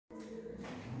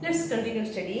Let's continue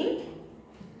studying.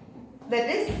 That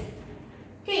is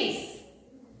case.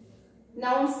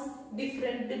 Nouns,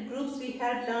 different groups we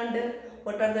had learned.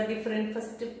 What are the different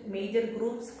first major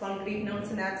groups? Concrete nouns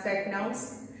and abstract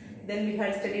nouns. Then we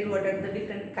had studied what are the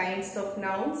different kinds of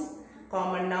nouns.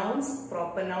 Common nouns,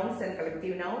 proper nouns and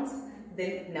collective nouns.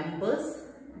 Then numbers.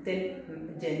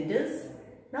 Then genders.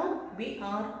 Now we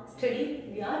are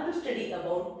to study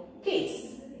about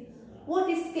case. What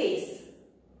is case?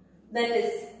 That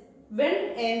is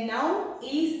when a noun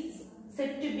is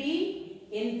said to be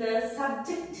in the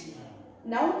subject.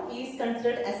 Noun is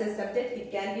considered as a subject.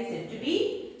 It can be said to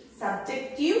be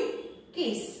subjective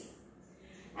case.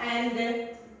 And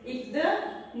if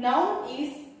the noun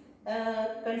is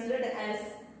considered as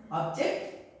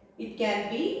object, it can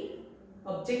be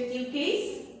objective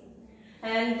case.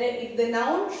 And if the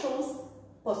noun shows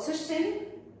possession,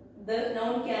 the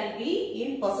noun can be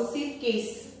in possessive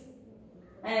case.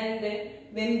 And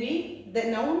when the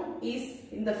noun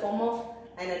is in the form of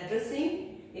an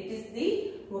addressing, it is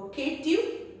the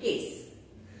vocative case.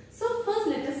 So first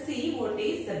let us see what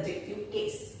is subjective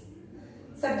case.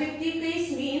 Subjective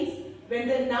case means when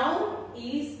the noun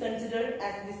is considered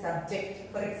as the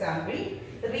subject. For example,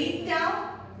 Rita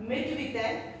met with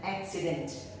an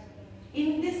accident.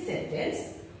 In this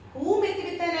sentence, who met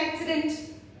with an accident?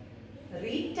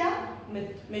 Rita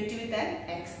met with an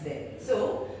accident.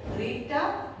 So,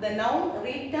 the noun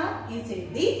Rita is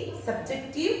in the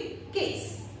subjective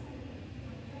case.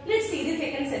 Let's see the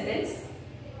second sentence.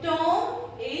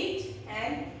 Tom ate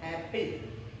an apple.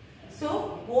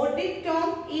 So, what did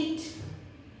Tom eat?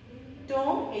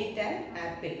 Tom ate an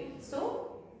apple.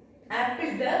 So,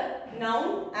 apple, the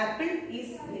noun apple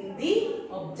is in the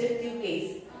objective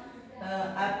case.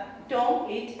 Tom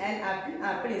ate an apple.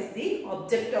 Apple is the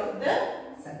object of the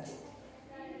subject.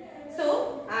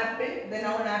 So, apple, the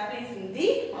noun apple is in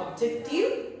the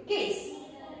objective case.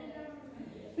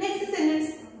 Next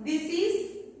sentence. This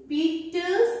is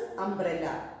Peter's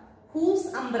umbrella. Whose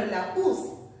umbrella?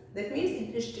 Whose? That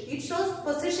means it shows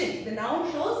possession. The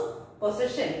noun shows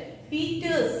possession.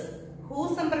 Peter's.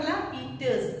 Whose umbrella?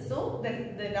 Peter's. So,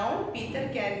 the noun Peter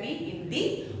can be in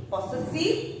the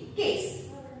possessive case.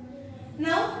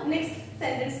 Now, next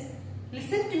sentence.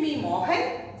 Listen to me,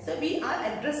 Mohan. So, we are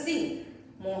addressing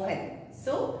Mohan.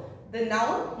 So, the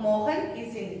noun Mohan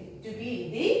is to be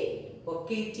in the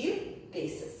vocative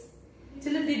cases.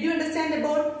 Children, did you understand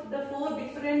about the four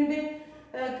different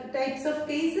types of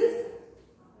cases?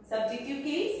 Subjective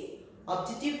case,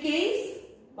 objective case,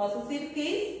 possessive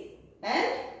case and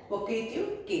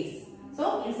vocative case.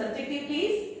 So, in subjective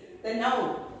case, the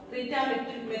noun Rita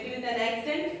met with an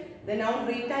accident. The noun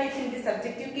Rita is in the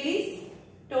subjective case.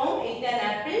 Tom ate an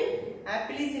apple.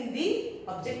 Apple is in the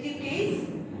objective case.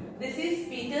 This is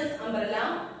Peter's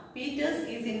umbrella. Peter's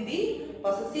is in the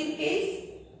possessive case.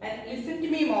 And listen to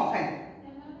me, Mohan.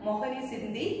 Mohan is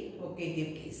in the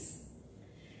vocative case.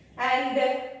 And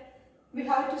we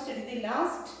have to study the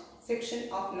last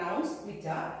section of nouns, which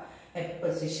are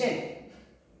preposition.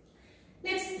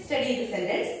 Let's study the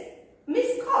sentence.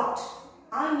 Miss Scott,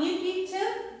 our new teacher,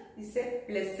 is a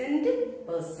pleasant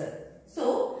person.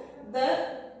 So,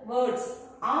 the words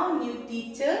our new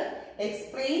teacher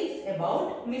explains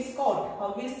about Miss Scott.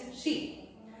 How is she?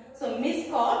 So, Miss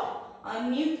Scott, our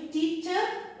new teacher,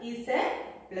 is a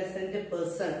pleasant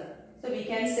person. So, we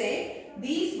can say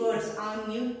these words our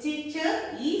new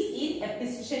teacher is in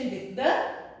apposition with the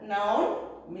noun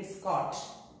Miss Scott.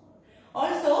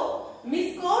 Also,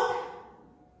 Miss Scott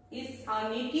is our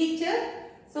new teacher.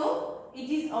 So, it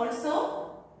is also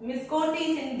Miss Scott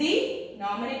is in the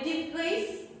nominative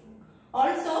case.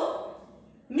 Also,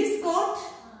 Miss Scott,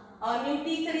 our new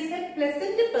teacher, is a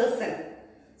pleasant person.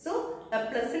 So, a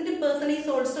pleasant person is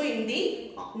also in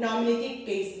the nominative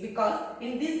case because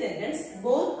in this sentence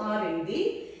both are in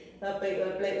the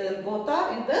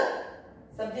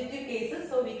subjective cases.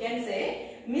 So, we can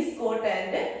say Miss Scott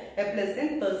and a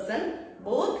pleasant person.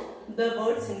 Both the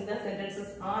words in the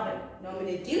sentences are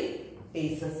nominative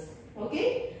cases.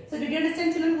 Okay. So, did you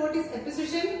understand, children, what is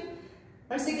apposition?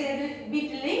 Once again, I will be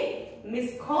telling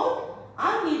Miss Scott,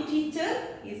 our new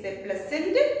teacher, is a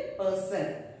pleasant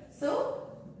person. So,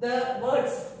 the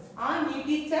words our new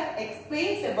teacher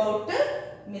explains about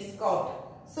Miss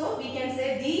Scott. So, we can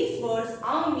say these words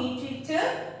our new teacher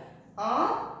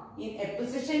are in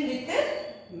apposition with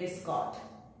Miss Scott.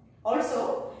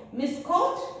 Also, Miss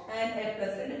Scott and a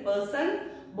pleasant person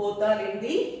both are in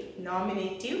the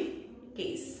nominative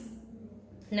case.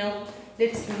 Now,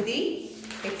 let's do the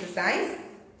exercise.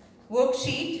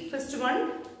 Worksheet, first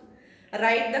one.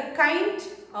 Write the kind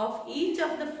of each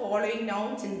of the following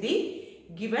nouns in the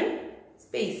given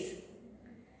space.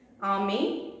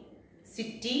 Army,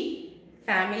 city,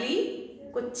 family,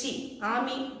 Kochi.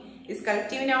 Army is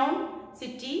collective noun,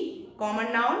 city,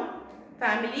 common noun,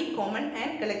 family, common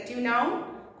and collective noun,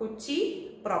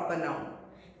 Kochi, proper noun.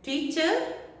 Teacher,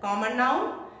 common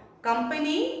noun,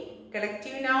 company,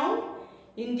 collective noun,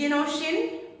 Indian Ocean,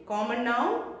 common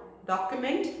noun,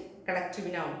 document,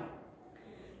 collective noun.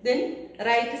 Then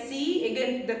write C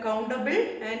against the countable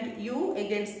and U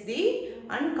against the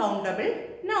uncountable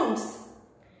nouns.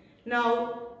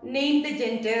 Now name the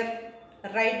gender,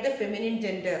 write the feminine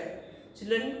gender.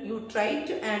 Children, you try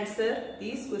to answer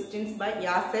these questions by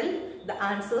yourself. The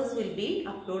answers will be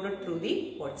uploaded through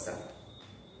the WhatsApp.